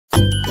Hi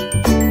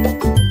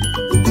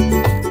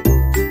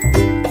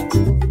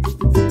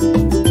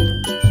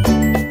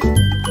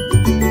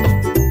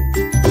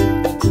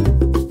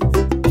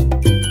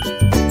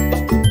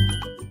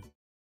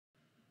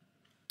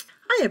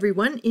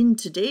everyone, in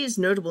today's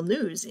notable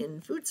news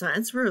in food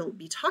science, we'll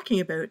be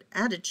talking about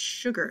added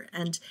sugar,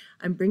 and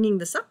I'm bringing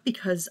this up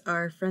because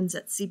our friends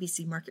at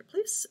CBC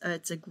Marketplace,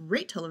 it's a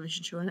great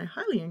television show, and I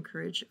highly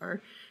encourage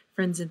our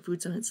friends in food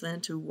science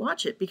land to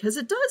watch it because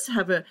it does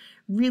have a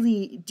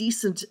really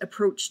decent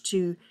approach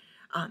to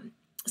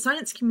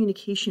science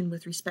communication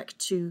with respect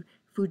to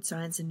food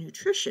science and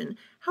nutrition.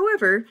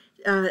 However,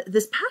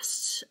 this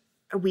past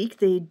week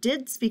they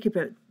did speak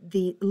about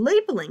the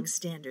labeling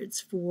standards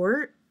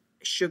for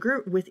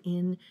sugar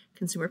within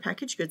consumer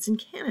packaged goods in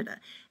Canada.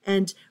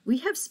 And we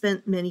have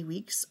spent many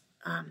weeks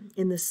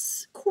in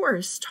this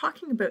course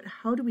talking about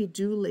how do we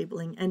do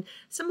labeling, and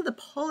some of the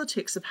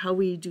politics of how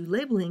we do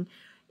labeling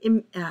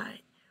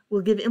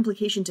will give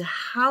implication to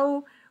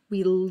how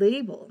we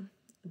label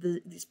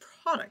these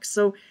products.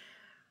 So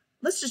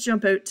let's just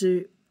jump out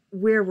to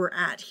where we're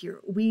at here.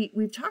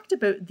 We've talked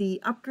about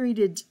the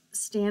upgraded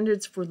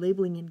standards for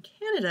labeling in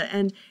Canada,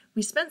 and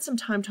we spent some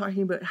time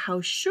talking about how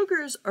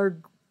sugars are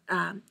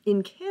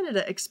in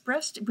Canada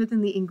expressed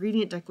within the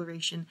ingredient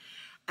declaration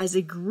as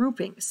a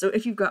grouping. So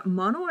if you've got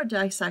mono or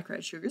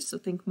disaccharide sugars, so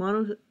think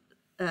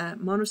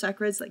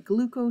monosaccharides like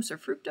glucose or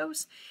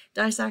fructose,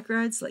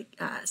 disaccharides like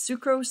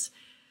sucrose,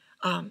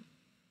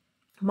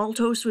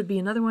 maltose would be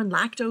another one,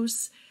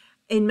 lactose.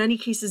 In many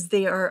cases,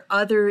 they are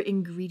other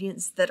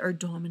ingredients that are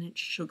dominant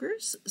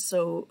sugars,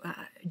 so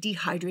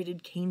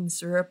dehydrated cane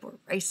syrup or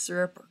rice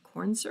syrup or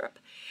corn syrup.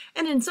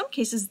 And in some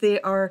cases,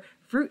 they are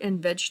fruit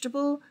and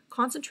vegetable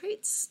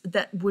concentrates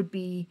that would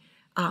be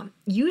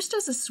used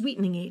as a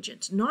sweetening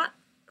agent, not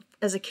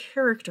as a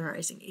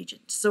characterizing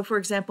agent. So for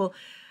example,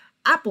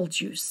 apple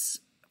juice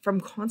from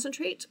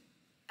concentrate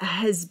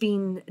has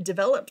been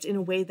developed in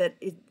a way that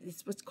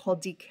it's what's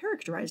called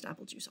decharacterized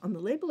apple juice. On the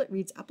label, it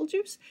reads apple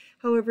juice.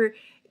 However,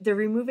 they're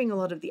removing a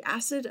lot of the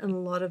acid and a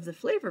lot of the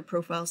flavor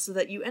profile so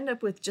that you end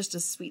up with just a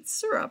sweet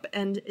syrup,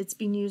 and it's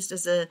been used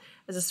as a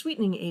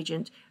sweetening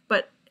agent.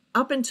 But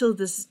up until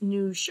this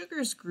new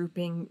sugars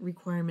grouping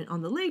requirement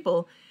on the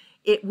label,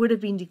 it would have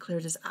been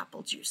declared as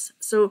apple juice.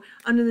 So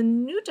under the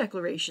new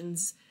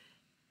declarations,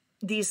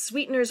 these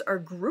sweeteners are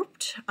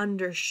grouped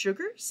under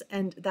sugars,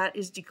 and that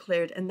is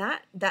declared. And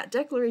that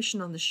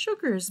declaration on the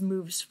sugars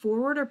moves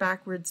forward or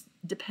backwards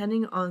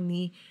depending on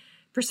the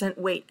percent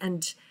weight.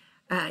 And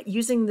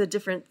using the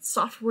different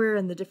software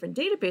and the different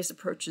database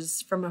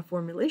approaches from a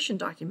formulation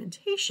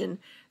documentation,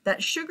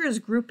 that sugars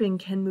grouping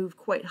can move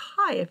quite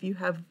high if you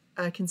have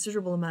a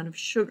considerable amount of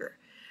sugar.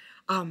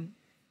 On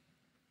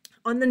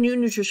the new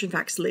nutrition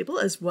facts label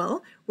as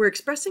well, we're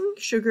expressing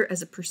sugar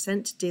as a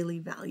percent daily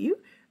value,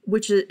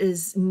 which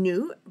is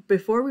new.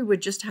 Before, we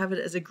would just have it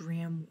as a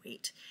gram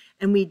weight.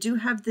 And we do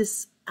have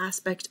this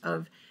aspect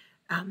of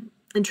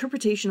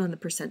interpretation on the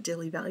percent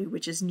daily value,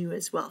 which is new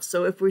as well.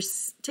 So if we're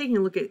taking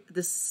a look at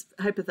this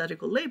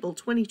hypothetical label,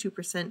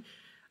 22%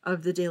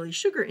 of the daily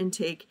sugar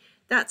intake,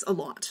 that's a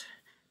lot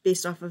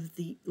based off of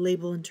the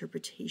label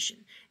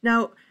interpretation.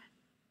 Now,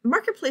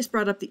 Marketplace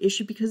brought up the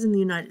issue because in the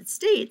United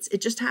States,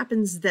 it just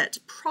happens that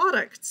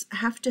products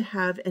have to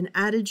have an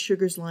added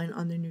sugars line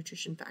on their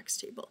nutrition facts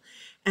table.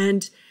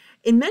 And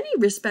in many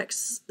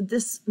respects,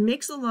 this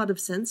makes a lot of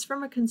sense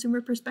from a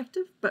consumer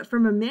perspective, but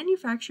from a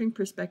manufacturing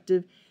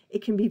perspective,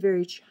 it can be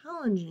very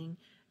challenging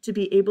to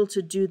be able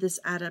to do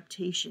this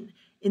adaptation,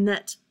 in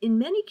that in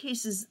many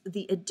cases,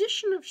 the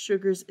addition of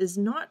sugars is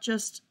not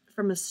just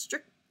from a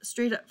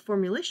straight up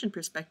formulation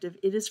perspective,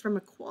 it is from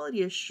a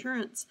quality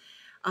assurance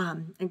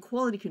and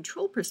quality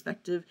control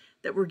perspective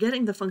that we're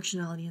getting the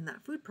functionality in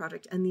that food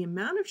product, and the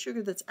amount of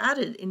sugar that's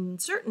added in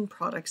certain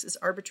products is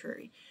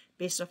arbitrary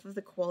based off of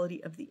the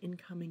quality of the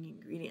incoming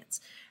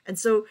ingredients. And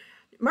so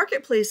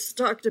Marketplace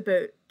talked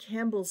about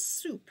Campbell's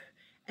soup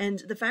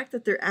and the fact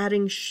that they're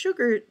adding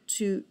sugar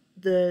to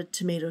the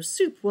tomato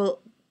soup. Well,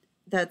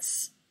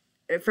 that's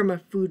from a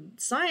food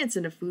science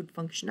and a food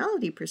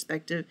functionality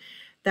perspective,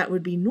 that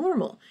would be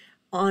normal.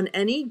 On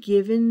any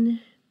given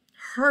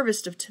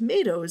harvest of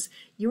tomatoes,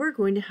 you are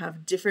going to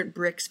have different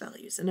Brix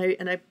values. And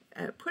I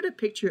put a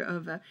picture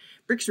of a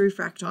Brix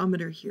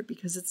refractometer here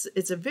because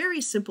it's a very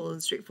simple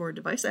and straightforward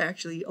device. I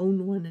actually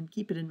own one and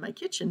keep it in my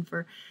kitchen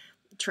for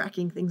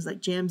tracking things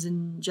like jams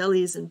and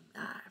jellies and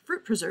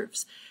fruit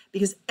preserves,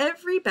 because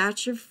every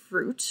batch of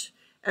fruit,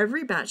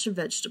 every batch of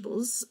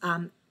vegetables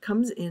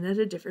comes in at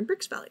a different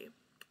Brix value.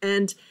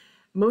 And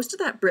most of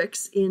that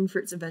Brix in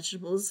fruits and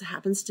vegetables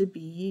happens to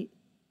be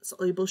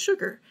soluble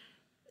sugar.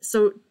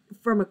 So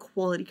from a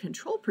quality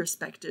control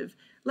perspective,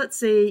 let's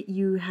say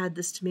you had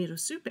this tomato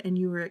soup and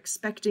you were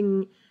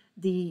expecting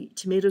the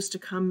tomatoes to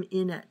come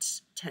in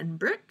at 10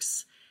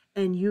 Brix,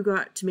 and you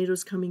got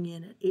tomatoes coming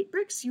in at 8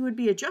 Brix, you would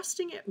be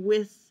adjusting it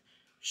with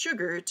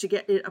sugar to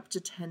get it up to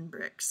 10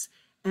 Brix.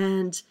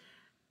 And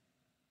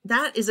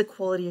that is a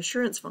quality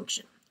assurance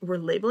function. We're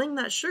labeling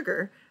that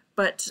sugar,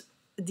 but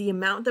the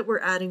amount that we're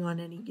adding on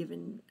any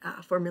given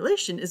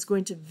formulation is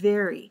going to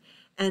vary.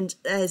 And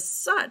as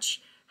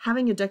such,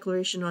 having a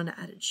declaration on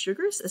added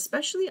sugars,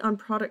 especially on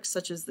products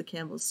such as the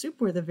Campbell's soup,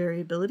 where the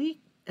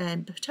variability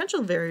and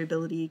potential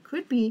variability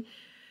could be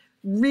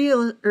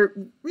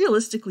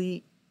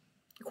realistically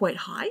quite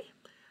high,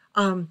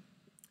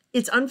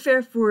 it's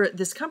unfair for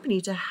this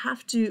company to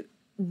have to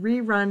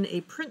rerun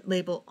a print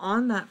label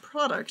on that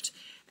product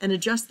and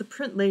adjust the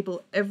print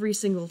label every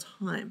single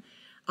time.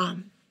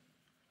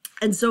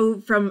 And so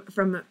from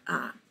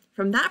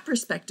that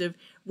perspective,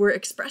 we're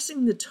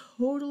expressing the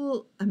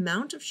total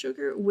amount of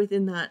sugar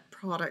within that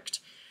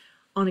product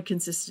on a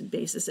consistent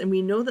basis. And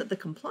we know that the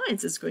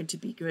compliance is going to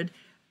be good,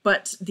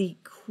 but the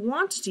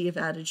quantity of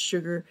added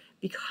sugar,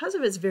 because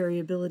of its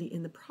variability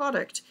in the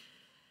product,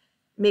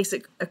 makes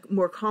it a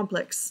more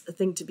complex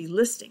thing to be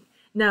listing.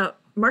 Now,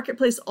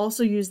 Marketplace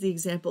also used the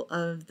example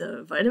of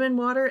the vitamin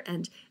water,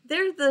 and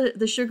there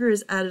the sugar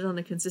is added on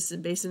a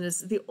consistent basis and is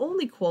the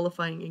only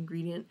qualifying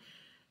ingredient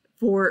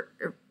for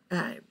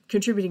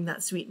contributing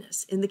that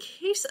sweetness. In the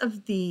case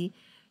of the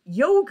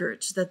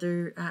yogurt that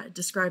they're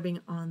describing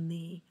on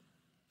the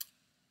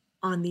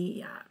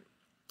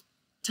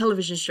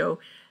television show,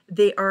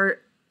 they are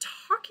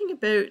talking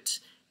about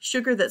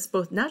sugar that's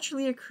both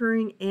naturally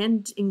occurring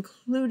and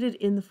included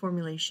in the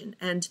formulation.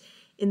 And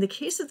in the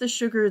case of the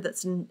sugar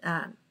that's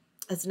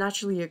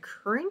naturally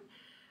occurring,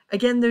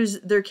 again,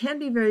 there can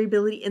be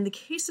variability. In the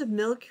case of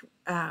milk,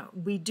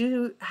 we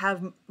do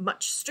have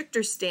much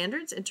stricter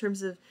standards in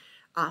terms of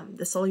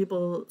the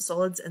soluble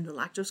solids and the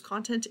lactose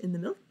content in the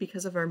milk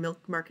because of our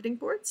milk marketing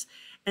boards.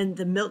 And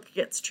the milk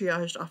gets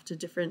triaged off to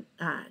different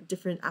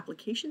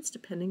applications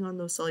depending on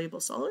those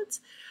soluble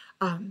solids.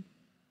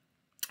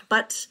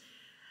 But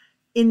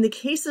in the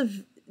case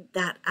of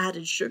that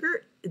added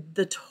sugar,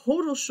 the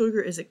total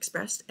sugar is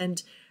expressed.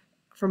 And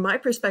from my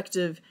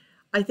perspective,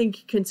 I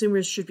think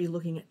consumers should be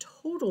looking at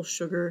total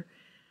sugar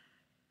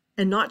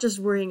and not just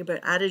worrying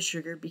about added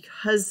sugar,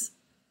 because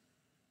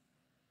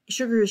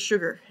sugar is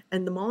sugar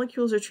and the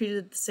molecules are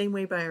treated the same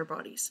way by our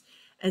bodies.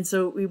 And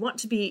so we want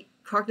to be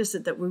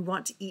cognizant that we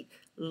want to eat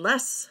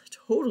less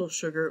total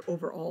sugar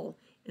overall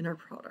in our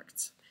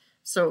products.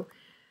 So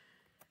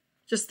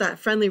just that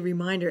friendly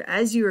reminder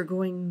as you are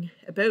going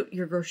about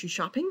your grocery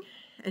shopping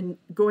and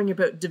going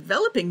about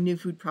developing new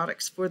food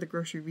products for the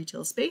grocery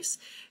retail space,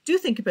 do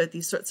think about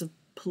these sorts of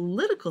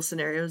political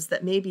scenarios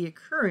that may be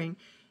occurring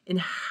in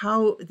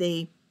how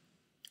they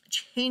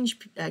change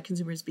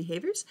consumers'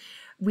 behaviors.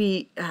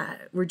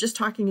 We're just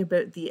talking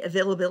about the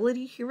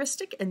availability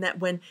heuristic, and that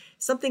when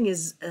something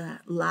is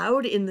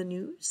loud in the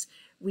news,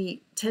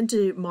 we tend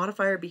to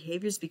modify our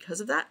behaviors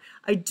because of that.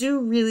 I do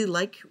really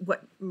like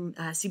what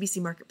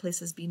CBC Marketplace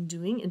has been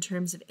doing in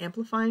terms of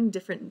amplifying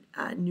different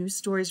news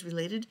stories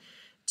related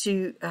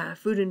to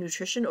food and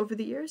nutrition over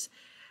the years.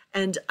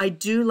 And I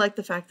do like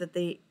the fact that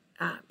they,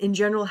 in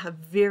general, have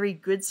very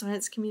good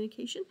science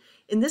communication.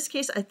 In this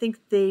case, I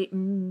think they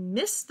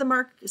miss the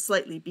mark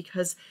slightly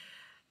because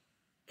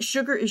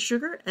sugar is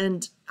sugar,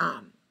 and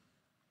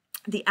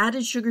the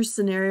added sugar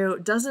scenario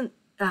doesn't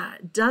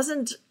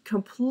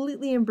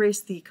completely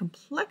embrace the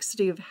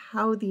complexity of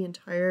how the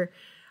entire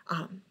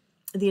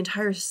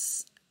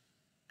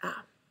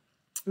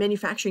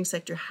manufacturing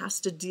sector has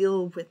to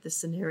deal with the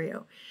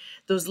scenario.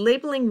 Those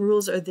labeling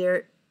rules are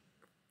there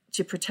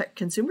to protect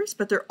consumers,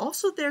 but they're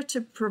also there to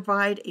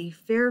provide a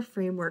fair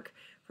framework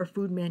for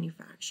food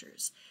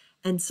manufacturers.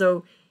 And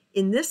so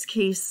in this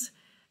case,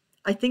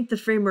 I think the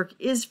framework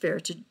is fair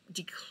to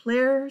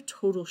declare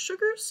total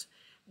sugars,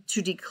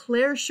 to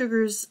declare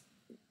sugars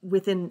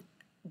within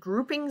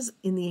groupings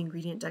in the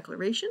ingredient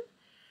declaration,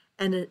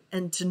 and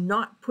to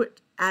not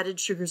put added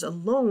sugars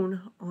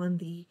alone on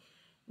the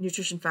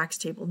nutrition facts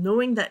table,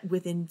 knowing that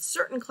within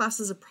certain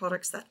classes of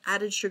products that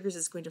added sugars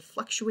is going to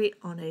fluctuate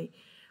on a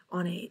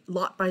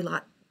lot by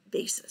lot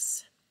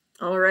basis.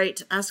 All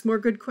right, ask more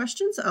good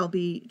questions. I'll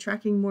be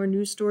tracking more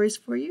news stories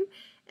for you,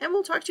 and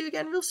we'll talk to you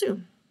again real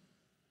soon.